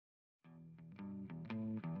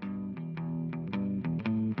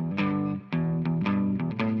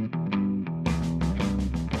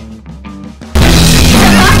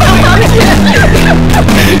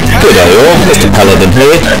Mr. Paladin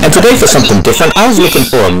here, and today for something different, I was looking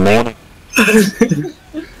for a morning.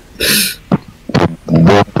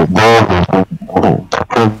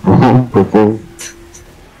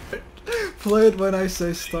 Play it when I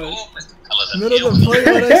say start. No, play it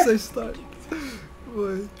when I say start.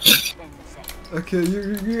 Wait. Okay,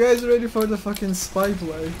 you guys ready for the fucking spy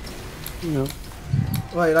play? No.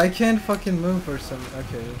 Wait, I can't fucking move or something.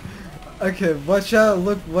 Okay. Okay, watch out,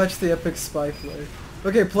 watch the epic spy play.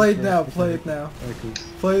 Okay, play it now, play it now. Okay.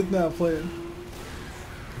 Play it now, play it.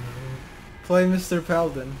 Play Mr.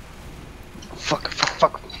 Paladin.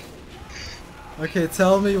 Fuck. Okay,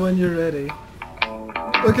 tell me when you're ready.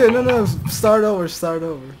 Okay, no, start over.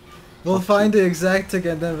 We'll find the exact tick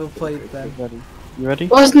and then we'll play it then. You ready?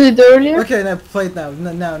 Wasn't it earlier? Okay, now play it now.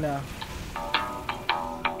 Now.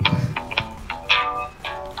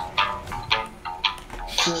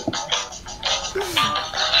 Shit.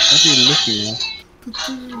 What are you looking at?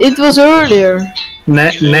 It was earlier.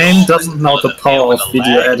 Name doesn't know the power of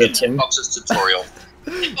video editing. No,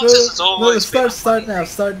 start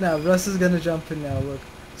now. Russ is gonna jump in now, look.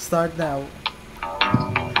 Start now.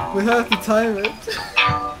 We have to time it.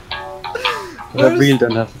 I really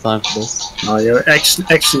don't have time for this. No, you actually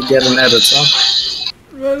get an editor.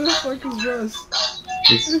 Where the fuck is Russ?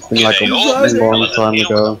 It's been like a long time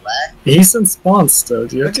ago. He's in spawn still,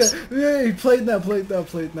 dude. Okay, yeah, play it now.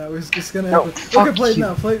 It's gonna happen. Okay, play it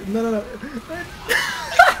now. No.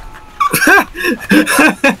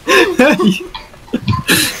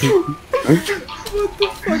 What the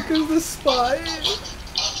fuck is the spy?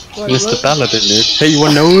 Mr. Paladin, dude. Hey, you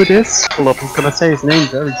wanna know who it is? Hold up, I'm gonna say his name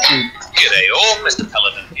very soon. G'day all, Mr.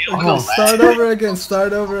 Paladin here. Okay,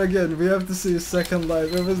 start over again. We have to see a second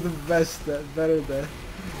live. It was the best better than.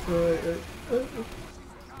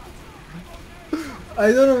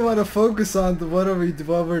 I don't want to focus on what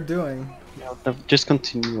we're doing. Yeah, just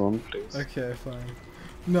continue on, please. Okay, fine.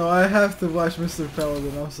 No, I have to watch Mr.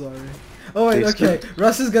 Paladin, I'm sorry. Oh wait, Please okay.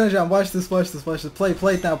 Russ is gonna jump. Watch this. Play it now.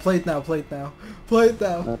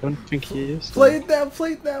 I don't think he is. Play it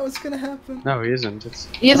now. It's gonna happen. No, he isn't. It's...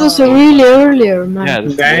 It was really earlier, man. Yeah,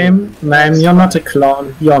 this Name, you're not a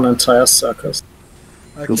clown. You're an entire circus.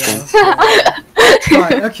 Okay. Fine.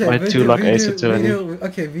 Fine, okay. Why two like Ace-Attorney?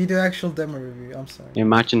 Okay, video actual demo review. I'm sorry.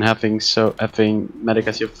 Imagine having Medic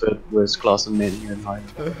as your foot with class and mid here in height.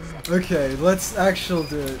 Okay, let's actually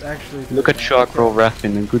do it. Look at Sharkroll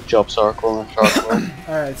rapping and good job Sharkroll and Sharkroll.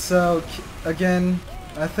 Alright, so again,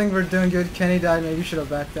 I think we're doing good. Kenny died, maybe you should have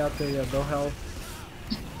backed out there, yeah, no help.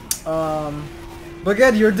 But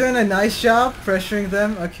again, you're doing a nice job pressuring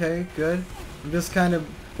them. Okay, good. I'm just kind of...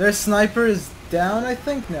 Their sniper is down, I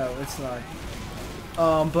think? No, it's not.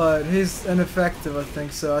 But he's ineffective, I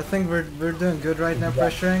think, so I think we're doing good right now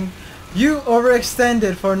pressuring. You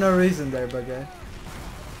overextended for no reason there, Baguette.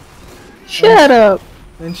 Shut up!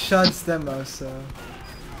 And Shad's demo, so...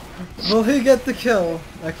 Will he get the kill?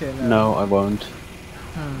 Okay, no. No, I won't.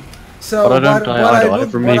 So but what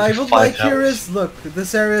I would like here is, look,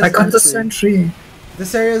 this area is I got empty. the sentry.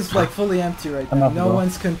 This area is like fully empty right now. No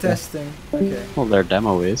one's contesting. Okay. Well, their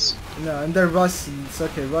demo is. No, and they're Rust. It's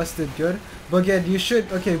okay. Rust did good. But again, you should.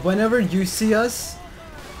 Okay, whenever you see us,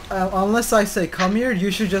 unless I say come here, you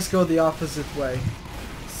should just go the opposite way,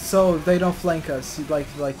 so they don't flank us. Like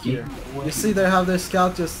here. You see they have their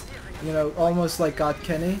scout just, almost like got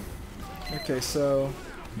Kenny. Okay, so.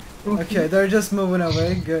 Okay, they're just moving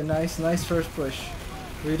away. Good, nice first push.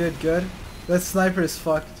 We did good. That sniper is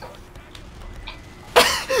fucked.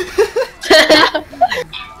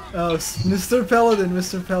 Oh, Mr. Paladin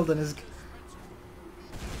is...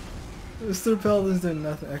 Mr. Paladin's doing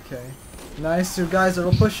nothing. Okay. Nice, you guys are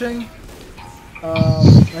all pushing.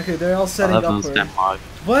 Okay, they're all setting upward.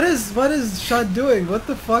 What is Shad doing? What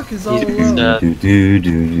the fuck is all alone?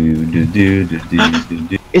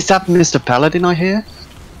 Is that Mr. Paladin I hear?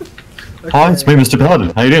 Okay. Hi, it's me, Mr.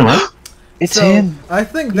 Paladin. How you doing, man? It's so, him! I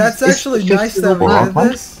think that's actually nice that we did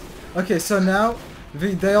this. Okay, so now...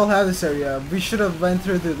 they all have this area. We should have went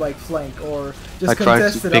through the flank or just contested upper. I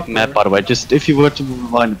tried to pick map, by the way. Just if you were to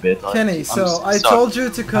rewind a bit. Kenny, so I told you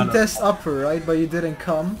to contest upper, right? But you didn't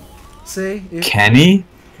come. See? Kenny?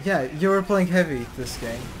 Yeah, you were playing heavy this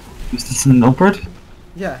game. Is this an upward?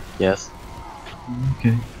 Yeah. Yes.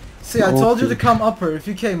 Okay. See, I told you to come upper. If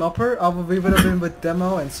you came upper, we would have been with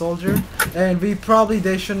demo and soldier, and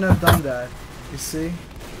they shouldn't have done that. You see?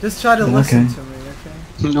 Just try to listen to me,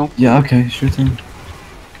 okay? No. Yeah. Okay. Sure thing.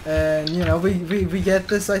 And we get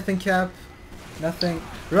this, I think, Cap. Nothing.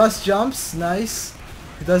 Russ jumps, nice.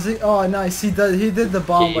 Does he? Oh, nice. He did the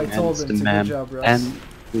bomb. I told him to. Good job, Russ. And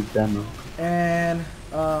the demo. And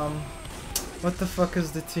what the fuck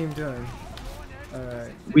is the team doing?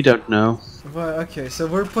 Alright. We don't know. But okay, so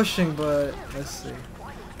we're pushing, but let's see.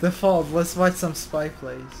 Default, let's watch some spy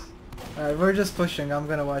plays. Alright, we're just pushing, I'm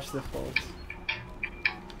gonna watch Default.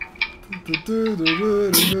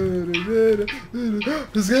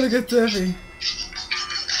 Who's gonna get heavy?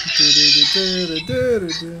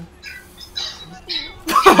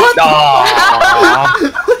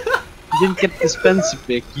 You didn't get dispenser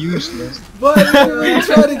pick, useless. Why did you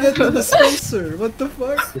try to get the dispenser? What the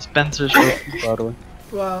fuck? Dispensers are free, by the way.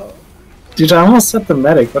 Wow. Dude, I almost said the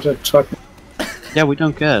medic, what a truck. Yeah, we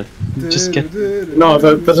don't care. Just get. No,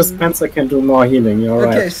 the dispenser can do more healing, you're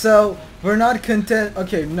Okay, right. so we're not contest.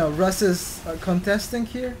 Okay, no, Russ is contesting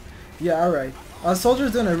here. Yeah, alright.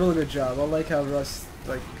 Soldier's doing a really good job. I like how Russ,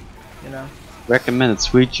 like, you know. Recommended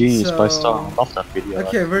Sweet Genius by So- Star. I love that video.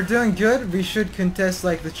 Okay, we're doing good. We should contest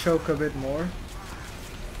like the choke a bit more.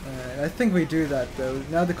 Alright, I think we do that though.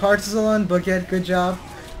 Now the cards is on. Baguette, good job.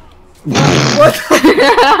 What?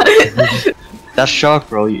 That's Shark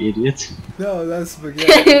Bro, you idiot. No, that's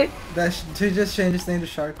Baguette. He just changed his name to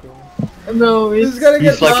Shark Roll. No, He's it's gonna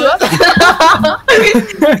get He's like-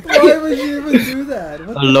 Why would you even do that?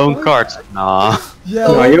 What A the lone fuck? card. Nah. Yeah,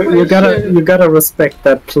 No, you gotta respect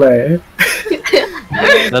that play.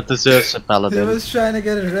 That deserves a he paladin. was trying to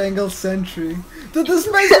get a Wrangle Sentry. The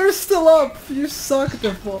dispenser is still up! You suck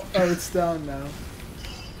the fuck. Oh, it's down now.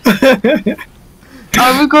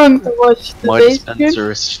 Are we going to watch the My base game?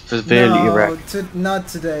 dispenser is severely No, erect. not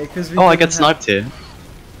today, because we Oh, I didn't get have- sniped here.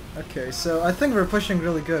 Okay, so I think we're pushing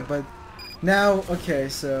really good, but now, okay,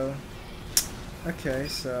 so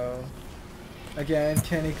again,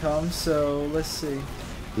 Kenny comes, so let's see.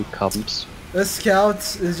 He comes. The scout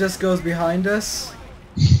just goes behind us.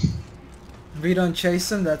 We don't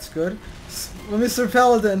chase him, that's good. Mr.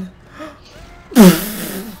 Paladin!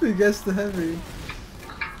 He gets the heavy.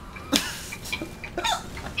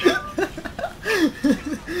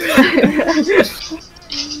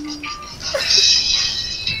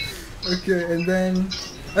 Okay, and then...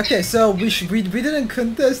 Okay, so we didn't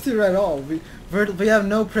contest here at all. We have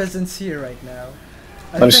no presence here right now.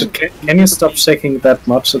 Can you stop shaking that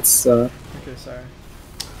much? It's Okay, sorry.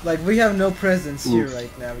 Like, we have no presence here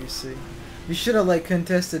right now, you see. We should have, like,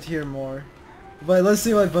 contested here more. But let's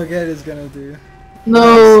see what Baguette is gonna do.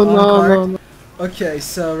 No, On no, card. no, no. Okay,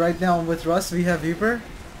 so right now with Russ, we have Uber.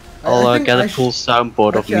 I'll think get I a full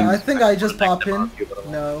soundboard of Okay, me. I think I just pop in.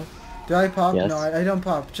 No. Do I pop? Yes. No, I don't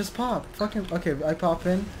pop. Just pop. Fucking. Okay, I pop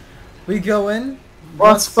in. We go in.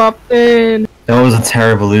 What's Russ- poppin'? That was a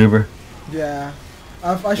terrible Uber. Yeah.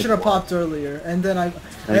 I should have popped earlier, and then I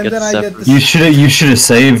get get separate. the. You should have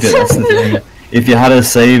saved it. That's the thing. If you had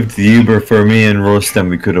saved the Uber for me and Russ, then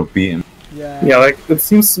we could have beaten. Yeah. yeah, like it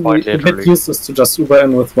seems to Quite be a bit literally. useless to just Uber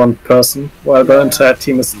in with one person while the Yeah. entire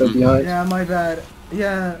team is still behind. Yeah, my bad.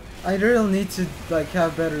 Yeah, I really need to like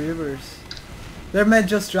have better Ubers. Their med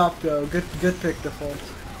just dropped though. Good pick, Default.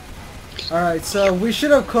 All right, so we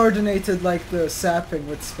should have coordinated like the sapping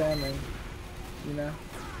with spamming. You know.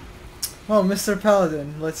 Oh, Mr.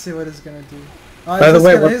 Paladin. Let's see what he's gonna do. Oh, By the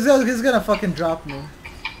way, he's gonna fucking drop me.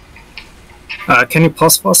 Can you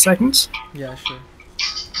pause for a second? Yeah, sure.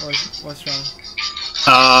 What's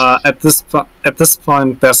wrong? At this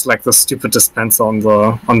point, there's like the stupid dispenser on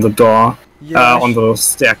the door, Yeah, on the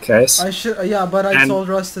staircase. I should. Yeah, but I And- told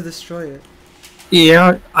Russ to destroy it.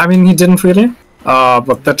 Yeah, I mean he didn't really.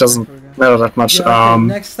 But that doesn't matter that much. Yeah, okay,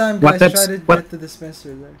 next time, what guys, that's- try to what- get the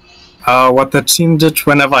dispenser there. What the team did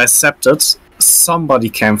whenever I zapped it, somebody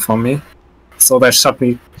came for me, so they shut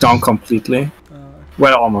me down completely.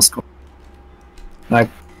 Well, almost. Like,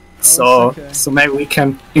 so okay. so maybe we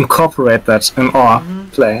can incorporate that in our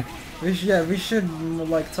play. We should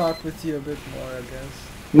like talk with you a bit more, I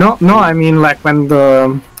guess. No, I mean like when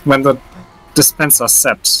the dispenser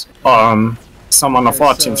zapped, someone of Okay,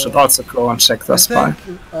 our team so- should also go and check the spy.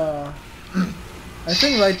 I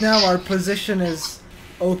think right now our position is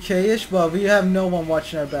okay-ish, but we have no one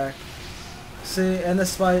watching our back. See, and the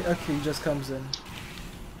spy, okay, he just comes in.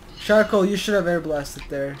 Charcoal, you should have air blasted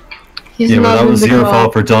there. He's Yeah, but not that in was the your car.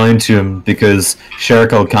 fault for dying to him because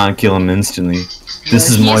Sharko can't kill him instantly. This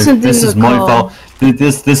is He my isn't in the my car. fault.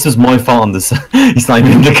 This is my fault on this. He's not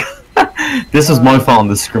even in the car. This is my fault on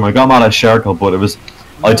this scrim. I got mad at Sharko, but it was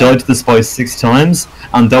I died to the spy 6 times,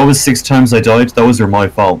 and those 6 times I died, those were my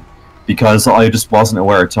fault because I just wasn't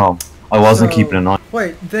aware at all. I wasn't So- keeping an eye.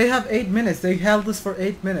 Wait, they have 8 minutes. They held this for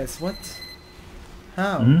 8 minutes. What?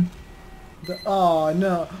 How? Hmm? Oh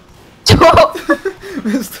no.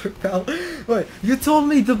 Mr. Pel. Wait, you told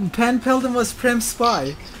me the Pan Peldon was Prem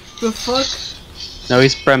Spy. The fuck? No,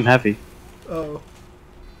 he's Prem heavy. Oh.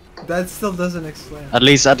 That still doesn't explain. At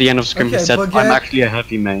least at the end of Scrim he Okay, said, but I'm yeah- actually a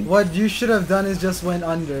heavy main. What you should have done is just went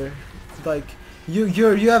under. Like, you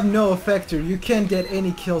have no effector. You can't get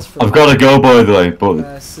any kills from I've got to go by the way,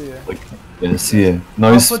 but see ya. yeah, see ya.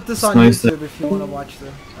 Nice. I'll put this it's on nice YouTube if you want to watch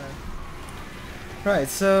them. Right,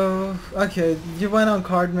 so, okay, you went on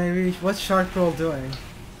card maybe. What's Shark Roll doing?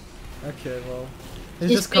 Okay, well, he's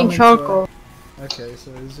He's just being coming charcoal. to Okay,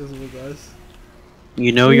 so he's just with us.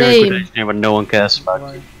 You know you're a good Name. engineer, but no one cares about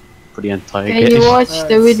Why? you for the entire Can game. you watch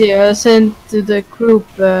the video I sent to the group?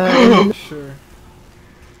 Sure.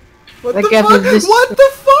 What Like the after fuck? this- What the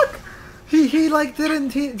fuck? He like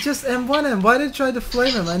didn't he just M1 him? Why did he try to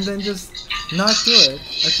flame him and then just not do it?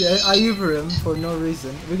 Okay, I Uber him for no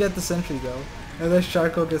reason. We get the sentry though, and then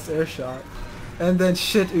Sharko gets air shot, and then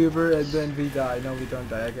shit Uber, and then we die. No, we don't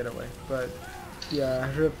die. I get away. But yeah,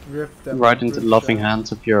 rip them. Right into the rip loving shot.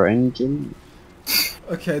 hands of your engine.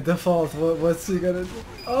 Okay, default. What's he gonna do?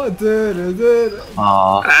 Oh, dude.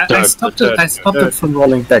 I stopped it from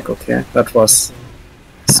rolling back, okay? That was...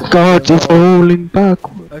 God, it's rolling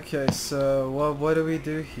backward. Okay, so what do we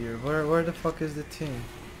do here? Where the fuck is the team?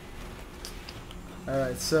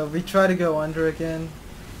 Alright, so we try to go under again.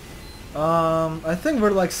 I think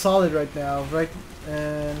we're like solid right now, right?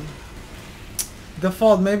 And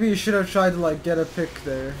default, maybe you should have tried to like get a pick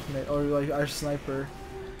there, or like our sniper.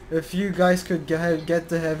 If you guys could get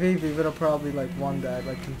the heavy, we would have probably like won that,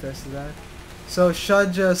 like contested that. So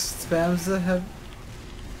Shud just spams the heavy.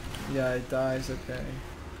 Yeah, it dies. Okay.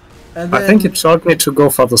 And then, I think it showed me to go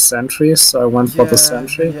for the sentry, so I went for the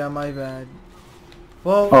sentry. Yeah, my bad.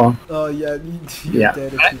 Well, Oh. Yeah, you Yeah,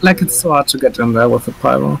 did like it's so hard to get in there with the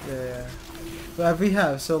pyro. Yeah. But we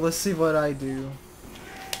have, so let's see what I do.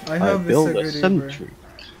 I I hope build it's a a good sentry. Uber.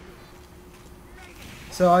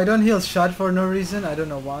 So I don't heal Shot for no reason, I don't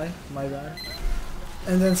know why, my bad.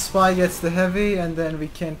 And then Spy gets the heavy, and then we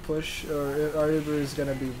can't push, or our Uber is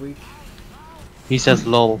gonna be weak. He says,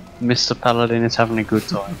 lol, Mr. Paladin is having a good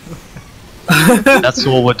time. That's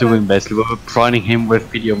all we're doing basically, we're providing him with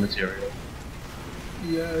video material.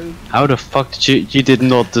 Yeah, How the fuck did you did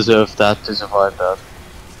not deserve that to survive that?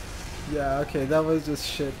 yeah, okay, that was just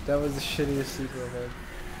shit. That was the shittiest Uber I've had.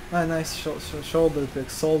 Ah, nice shoulder pick,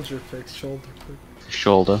 soldier pick, shoulder pick.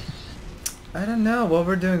 Shoulder. I don't know what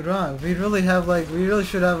we're doing wrong. We really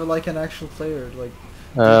should have like an actual player, like.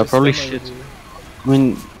 Probably similar shit. to- I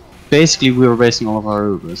mean, basically we were racing all of our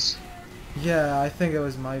Ubers. Yeah, I think it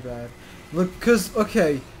was my bad. Look, cause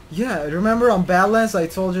okay, yeah. Remember on Badlands I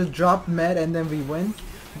told you drop med and then we win.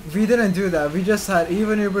 We didn't do that. We just had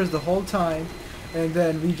even Ubers the whole time, and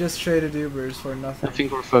then we just traded Ubers for I nothing.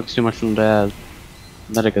 think we're focused too much on the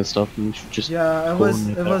medical stuff and we should just... Yeah, it was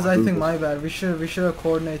I think Ubers. my bad. We should have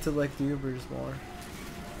coordinated like the Ubers more.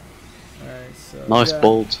 Alright, so Nice yeah.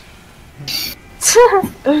 bolt.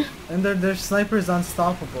 And their sniper's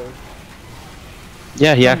unstoppable.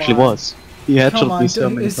 Yeah, he Come actually on. was. He Come headshot on, me so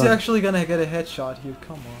dude, many is he times. actually gonna get a headshot here?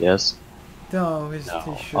 Come on. Yes. No, he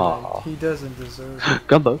No. shouldn't. Aw. He doesn't deserve it.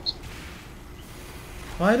 Gunboat.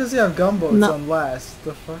 Why does he have gunboats No. on last?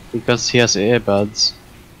 The fuck? Because he has earbuds.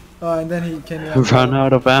 Oh, and then he can Run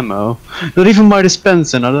out of ammo. Not even my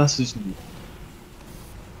dispenser, now that's just...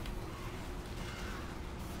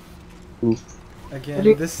 Oof. Again,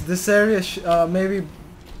 this area maybe.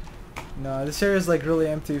 No, this area is like really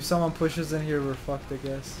empty. If someone pushes in here, we're fucked, I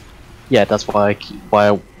guess. Yeah, that's why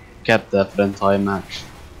I kept that for the entire match.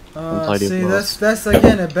 Untidy See, applause. that's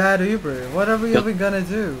again a bad Uber. What are we Yep. even gonna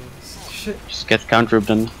do? Shit. Just get counter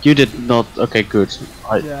then. You did not... Okay, good.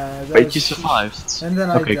 Yeah. That Wait, was you shit. survived. And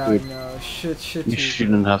then Okay, I died. good. No, shit. You Uber.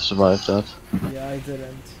 shouldn't have survived that. Yeah, I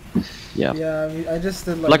didn't. Yeah. Yeah, I mean, I just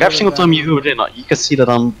did Like every really single time bad. you Ubered in, you can see that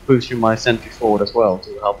I'm pushing my sentry forward as well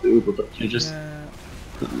to help the Uber, but you're just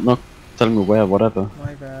Yeah, not telling me where, whatever.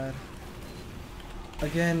 my bad.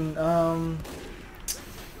 Again,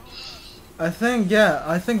 I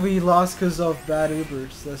think we lost because of bad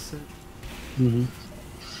Ubers. That's it.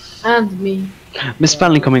 And me. Miss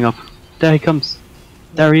Spanling coming up. There he comes.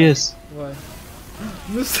 There he is. What?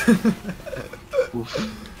 Mr.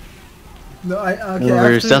 No, okay. No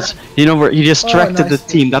worries, After, that's, you know where he distracted nice the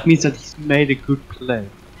team. That means that he's made a good play.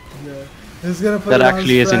 yeah. He's gonna put That it on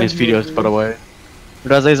actually is in his Sprag videos, movie. by the way.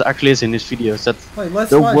 That actually is in his videos. That Wait, let's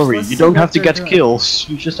don't watch, worry, let's you see don't what have to they're get doing. kills.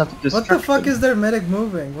 You just have to distract What the fuck them. is their medic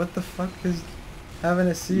moving? What the fuck is having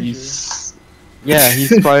a seizure? He's... Yeah, he's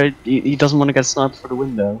probably... he doesn't want to get sniped for the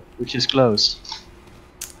window, which is closed.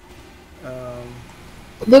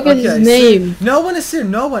 Look at his name. See, no one is here.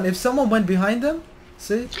 No one. If someone went behind them,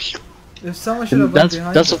 see, if someone should have went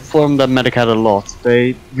behind That's a them. form that Medic had a lot.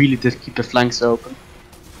 They really did keep the flanks open.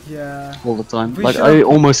 Yeah. all the time. We Like should've- I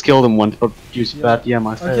almost killed him once, but used Yeah. bad DM.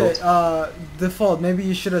 I failed. Okay, default, maybe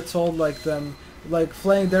you should have told like them, like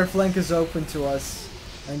their flank is open to us,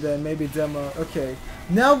 and then maybe demo. Okay,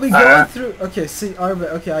 now we go through. Okay, see,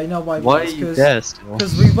 okay, I know why. Why are you there still?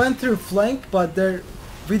 Because we went through flank, but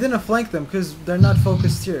we didn't flank them because they're not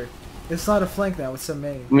focused here. It's not a flank now; it's a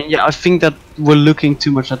main. I mean, yeah, I think that we're looking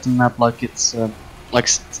too much at the map like it's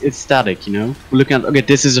it's static, you know? We're looking at, okay,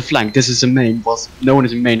 this is a flank, this is a main, whilst no one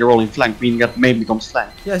is in main, they're all in flank, meaning that main becomes flank.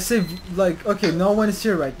 Yeah, see, like, okay, no one is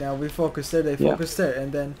here right now. We focus there, they Yeah. focus there, and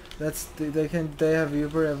then they have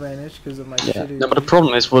Uber advantage because of my shitty. No, but the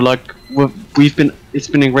problem is it's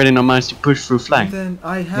been ingrained in our minds to push through And flank. then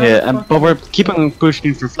I have. Yeah, but we're keeping on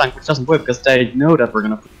pushing through flank, which doesn't work because they know that we're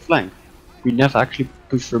gonna push flank. We never actually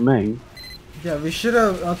push through main. Yeah, we should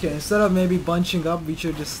have. Okay, instead of maybe bunching up, we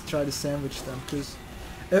should just try to sandwich them. Cause,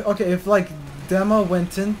 okay, if like Demo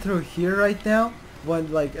went in through here right now,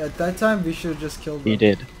 when like at that time, we should have just killed him. He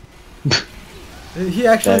did. He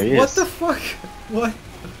actually. There he What is. the fuck? What?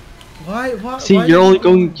 Why? Why? See, why you're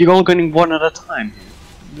did- all going one at a time.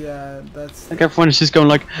 Yeah, that's. Like everyone is just going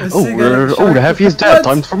like, oh, See, guys, the heavy is dead.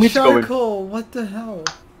 Time for me to go in. Charcoal, what the hell?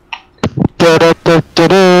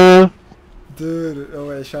 Da-da-da-da-da. Dude, oh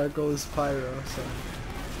wait, charcoal is pyro, so.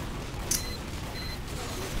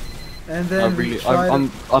 And then we try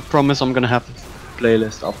to- I promise I'm gonna have a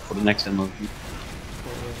playlist up for the next MLB.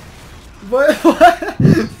 What?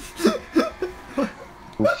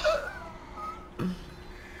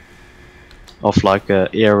 Of like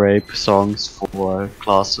ear rape songs for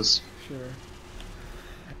classes. Sure.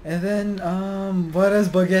 And then, what does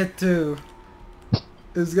Baguette do?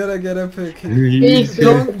 He's gonna get a pick. Big,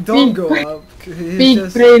 Don't big, go up. He's big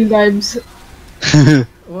just. brain vibes.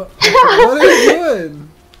 What are you doing?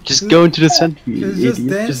 Just go into the center, you He's idiot.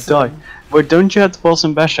 just Just die. dancing. Wait, don't you have the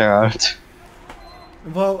Boston Basher out?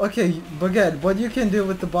 Well, okay, Baguette, what you can do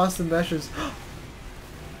with the Boston Bashers?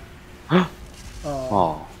 Oh,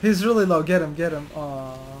 Oh. he's really low. Get him, get him.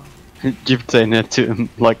 Aw. You're saying that to him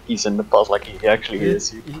like he's in the boss, like he actually is.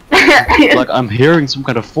 He- Like I'm hearing some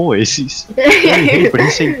kind of voice. He's but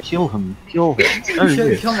he's saying kill him, kill him. It's very Okay,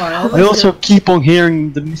 weird. come on. I also keep on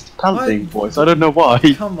hearing the Mr. Paladin What? voice. I don't know why.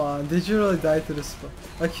 Come on, did you really die to the spot?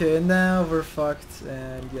 Okay, now we're fucked,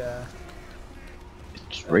 and yeah.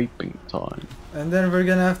 It's raping time. And then we're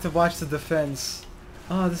gonna have to watch the defense.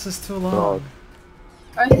 Oh, this is too long. God.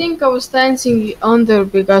 I think I was dancing under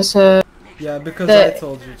because Yeah, because The- I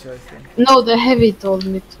told you to, I think. no, the heavy told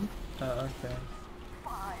me to. Okay.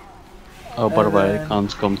 Oh, by the And way, I then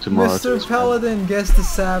can't come tomorrow. to Mr. this Paladin gets the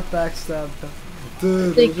sap backstab.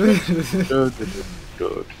 Dude. Take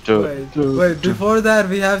Wait, before that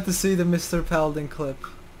we have to see the Mr. Paladin clip.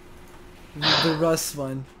 The Russ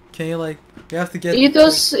one. Can you like, we have to get... It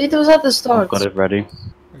was at the I've start. got it ready.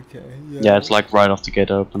 Okay, Yeah, it's like right off the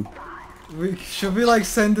gate open. Should we like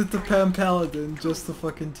send it to Pam Paladin just to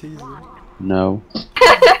fucking tease her? No.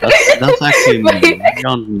 That's actually mean.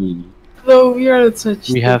 Beyond mean. No, we are not such.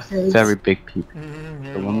 We have dickheads. very big people.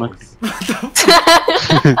 So I'm not.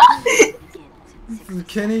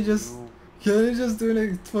 Can he just do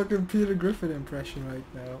a fucking Peter Griffin impression right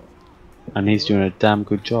now? And he's doing a damn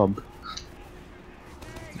good job.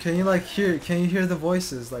 Can you like can you hear the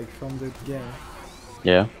voices like from the game?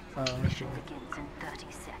 Yeah. Okay.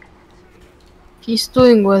 He's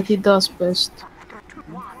doing what he does best.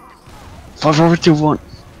 5 4 2 1.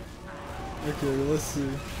 Okay, let's see.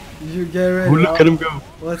 You get ready. Oh, look at him go.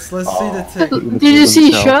 Let's see the tick. Did you see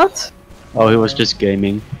himself. shot? Oh, he was just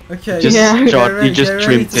gaming. Okay, Just Yeah. shot. He just get ready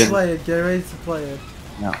trimmed to in. play it. Get ready to play it.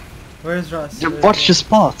 Yeah. Where's Russ? You Where's watch Russ? the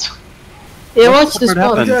spot. Yeah, What watch the would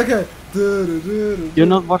spot. happen? Okay, okay. You're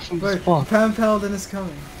not watching the Wait, spot. Pam Paladin is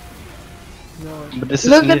coming. No, But this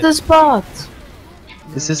Look isn't at it. the spot.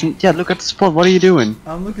 This isn't. Yeah, look at the spot. What are you doing?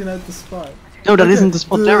 I'm looking at the spot. No, that Okay. isn't the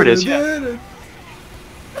spot. There it is. Yeah.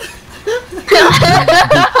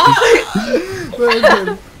 Wait,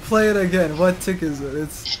 play it again. What tick is it?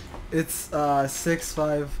 It's 6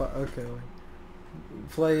 5 5. Okay, wait.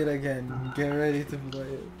 Play it again. Get ready to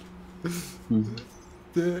play it.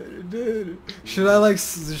 Should I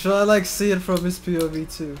like see it from his POV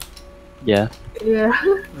too? Yeah. Yeah.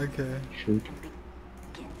 Okay. Shoot.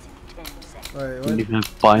 Wait, You what? even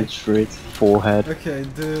have binds for it. Forehead. Okay,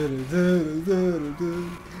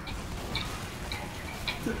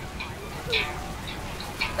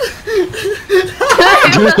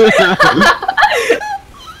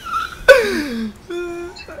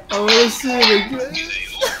 I wanna see it again.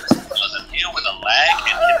 Doesn't deal with a lag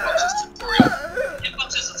and hitboxes tutorial.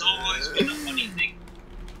 Hitboxes has always been a funny thing.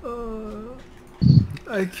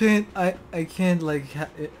 I can't like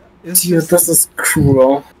It's Dude, this is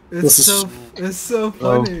cruel. it's this is- so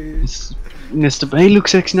funny. It's Mr. Hey, look,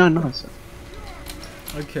 69, nice.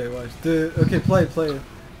 Okay, watch. Okay, play it.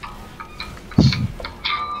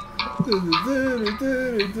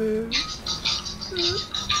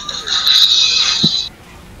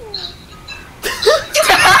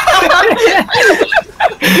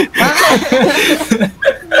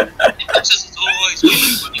 Hitboxes is always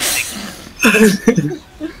when you think.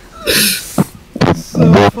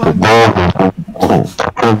 So funny.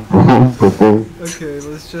 Okay,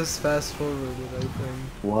 let's just fast forward it, I think.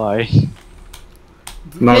 Why?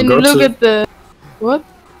 No, Can go you look to. at the what?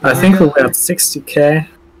 I think we're at 60k.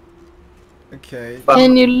 Okay.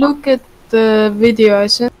 Can you look at the video I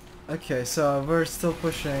sent? Okay, so we're still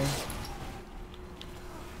pushing.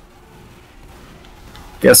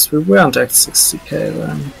 Guess we weren't at 60k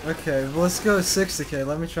then. Okay, well, let's go 60k.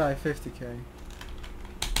 Let me try 50k.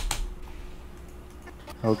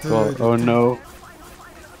 Oh god, oh no.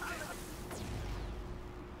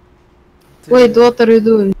 Wait, what are you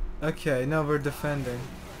doing? Okay, no, we're defending.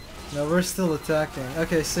 No, we're still attacking.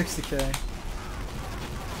 Okay, 60k.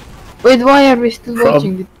 Wait, why are we still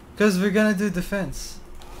watching it? Because we're gonna do defense.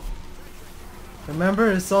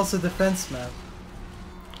 Remember, it's also defense map.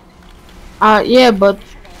 Yeah, but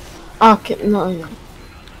okay, no, yeah.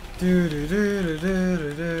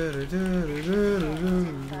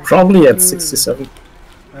 Probably at 67.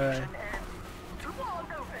 Alright.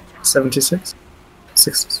 76?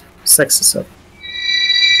 67.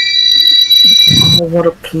 Oh, what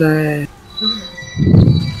a play.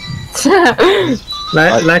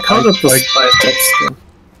 Like how did the spy text go?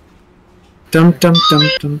 Dum dum dum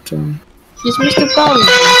dum dum. He's Mr. Collins.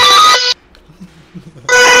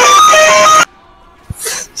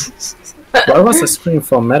 Why was I screaming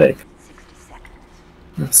for medic?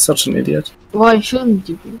 I'm such an idiot. Why shouldn't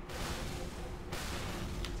you be?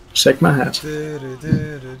 Shake my head.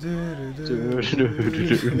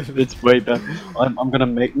 It's way better. I'm gonna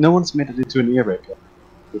make. No one's made it into an earache.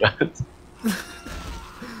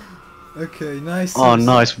 Okay, nice. Oh,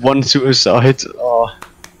 nice. One suicide. Oh,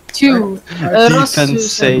 Two. defense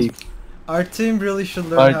Russ- save. Our team really should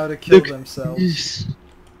learn Alright, how to kill look. themselves.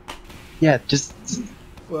 Yeah, just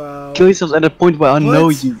Wow. kill yourselves at a point where I know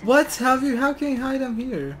you. What? How can you hide them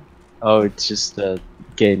here? Oh, it's just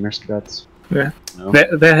gamer strats. Yeah. No.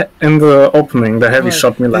 They in the opening, the heavy Right.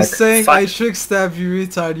 shot me like He's saying I 5. trick stab you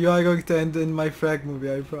retard, you are going to end in my frag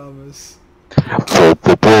movie, I promise.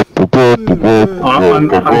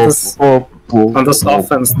 On this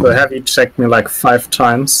offense, the heavy checked me like 5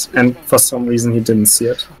 times, and for some reason he didn't see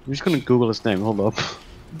it. I'm just gonna Google his name. Hold up.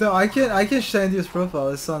 No, I can send you his profile,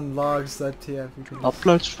 it's on logs.tf. You can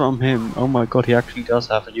Uploads from him. Oh my god, he actually does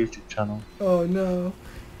have a YouTube channel. Oh no.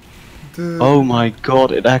 Dude. Oh my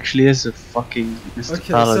god, it actually is a fucking Mr.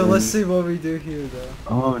 Okay, Paladin. so let's see what we do here though.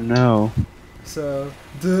 Oh no. So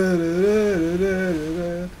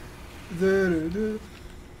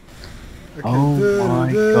okay. Oh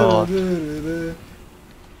my god.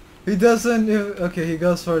 He doesn't okay, he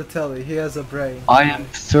goes for the telly, he has a brain. I am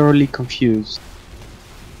thoroughly confused.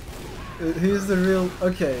 He's the real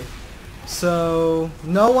okay. So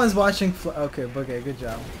no one's watching okay, good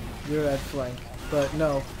job. You're at flank. But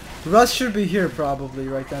no. Russ should be here probably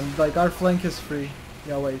right then. Like our flank is free.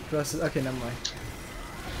 Yeah wait, Russ is okay, never mind.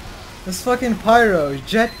 This fucking pyro,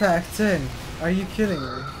 jetpack 10. Are you kidding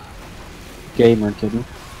me? Gamer kiddo.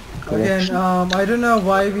 Again, I don't know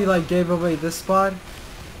why we like gave away this spot.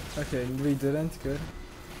 Okay, we didn't, good.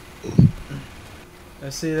 I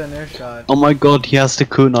see an air shot. Oh my god, he has the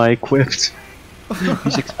kunai equipped.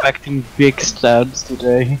 He's expecting big stabs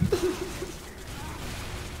today.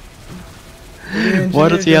 Why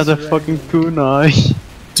does he have a fucking kunai?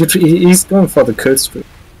 Dude, he's going for the kill streak.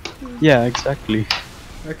 Yeah, exactly.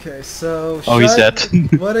 Okay, so Oh, he's Shud,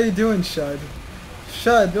 dead. what are you doing, Shud?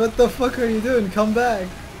 Shud, what the fuck are you doing? Come back.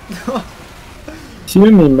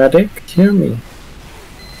 Hear me, medic. Hear me.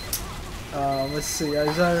 Let's see.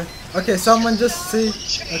 Is there... Okay, someone just see.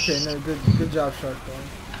 Okay, no, good job, Sharkboy.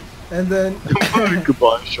 And then.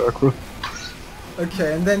 Goodbye, Sharkboy.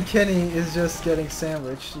 Okay, and then Kenny is just getting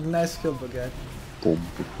sandwiched. Nice kill, Baguette. Boom,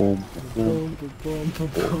 boom, boom, Boom, boom, boom, boom,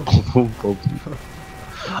 boom. boom, boom, boom.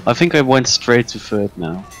 I think I went straight to third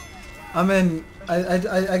now. I mean,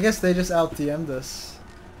 I guess they just out DM'd us.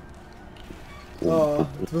 Oh.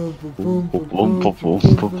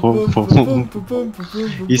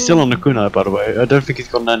 He's still on the kunai, by the way. I don't think he's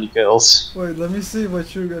gotten any kills. Wait, let me see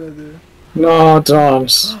what you're gonna do. No,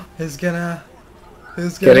 don't. He's gonna.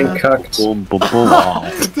 Getting cucked. Boom, boom, boom.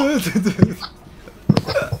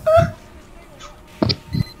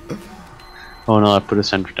 Oh no, I put a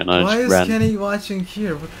sentry and I Why just is ran. Kenny watching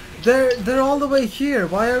here? They're all the way here.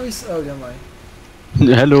 Why are we? Oh, never mind.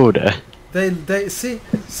 Hello there. They see.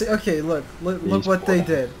 Okay, look Please, what they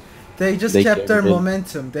did. They just They kept their did.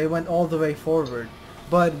 momentum. They went all the way forward.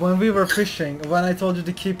 But when we were fishing, when I told you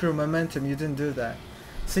to keep your momentum, you didn't do that.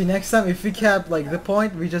 See, next time if we cap like the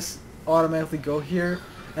point, we just automatically go here,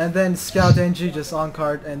 and then scout NG just on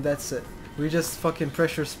card, and that's it. We just fucking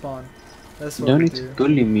pressure spawn. That's You what don't we need to do.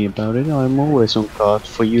 bully me about it. I'm always on card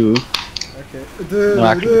for you. Okay. No,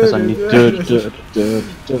 actually, because I need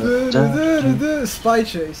Spy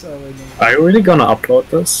chase. Oh wait, no. Are you really gonna upload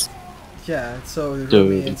this? Yeah, so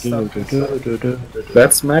Rumi and stuff.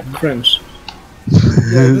 That's mad cringe.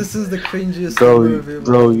 Yeah, this is the cringiest review of all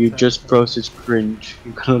Bro, you time. just processed cringe.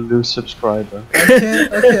 You're gonna lose subscriber. I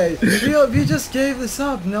can't. Okay, we just gave this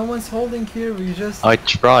up. No one's holding here. We just. I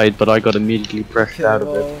tried, but I got immediately pressured out of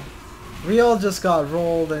it. well, we all just got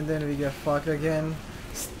rolled and then we get fucked again.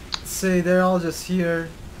 See, they're all just here.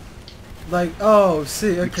 Like, oh,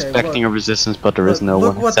 see, okay. Expecting look. a resistance, but there is Look, no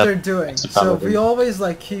look one. what except they're doing. the So paladin. we always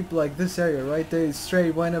like keep like this area, right? They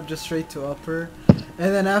straight went up just straight to upper, and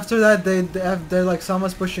then after that they're like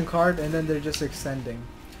someone's pushing card, and then they're just extending.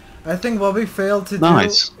 I think what we failed to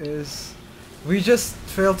Nice. do is we just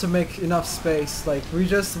failed to make enough space. Like we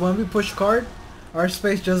just when we push card, our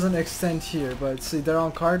space doesn't extend here. But see, they're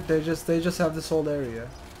on card. They just have this whole area.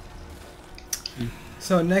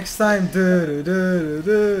 So next time,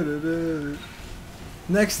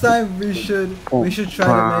 next time we should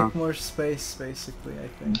try to make more space. Basically, I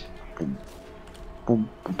think.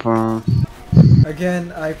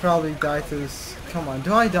 Again, I probably die to this. Come on,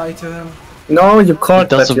 do I die to him? No, you caught It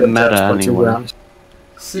doesn't that you're matter dead, but you anyway. ran.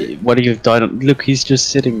 See, What do you died on? Look, he's just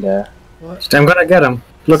sitting there. what? I'm gonna get him.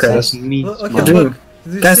 Look at That's this. me. Look, okay, man. Dude, look.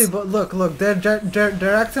 You guys- see, but look.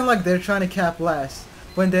 They're acting like they're trying to cap last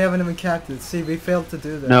when they haven't even capped it. See, we failed to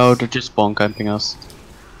do this. No, they're just spawn camping us.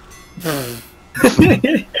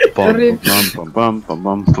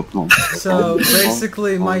 So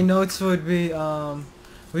basically, my notes would be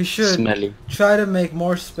we should Smelly. try to make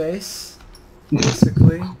more space.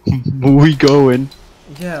 Basically. We going.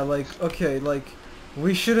 Yeah, like, okay, like,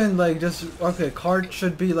 we shouldn't, like, just, okay, card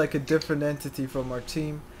should be, like, a different entity from our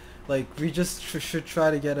team. Like, we just should try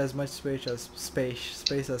to get as much space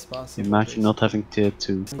as possible. Imagine not having tier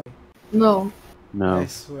 2. No. No, I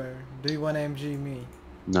swear. Do you want to MG me?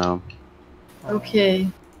 no. Oh, Okay.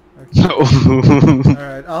 Okay. No.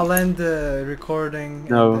 Alright, I'll end the recording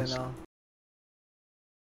No. and then I'll...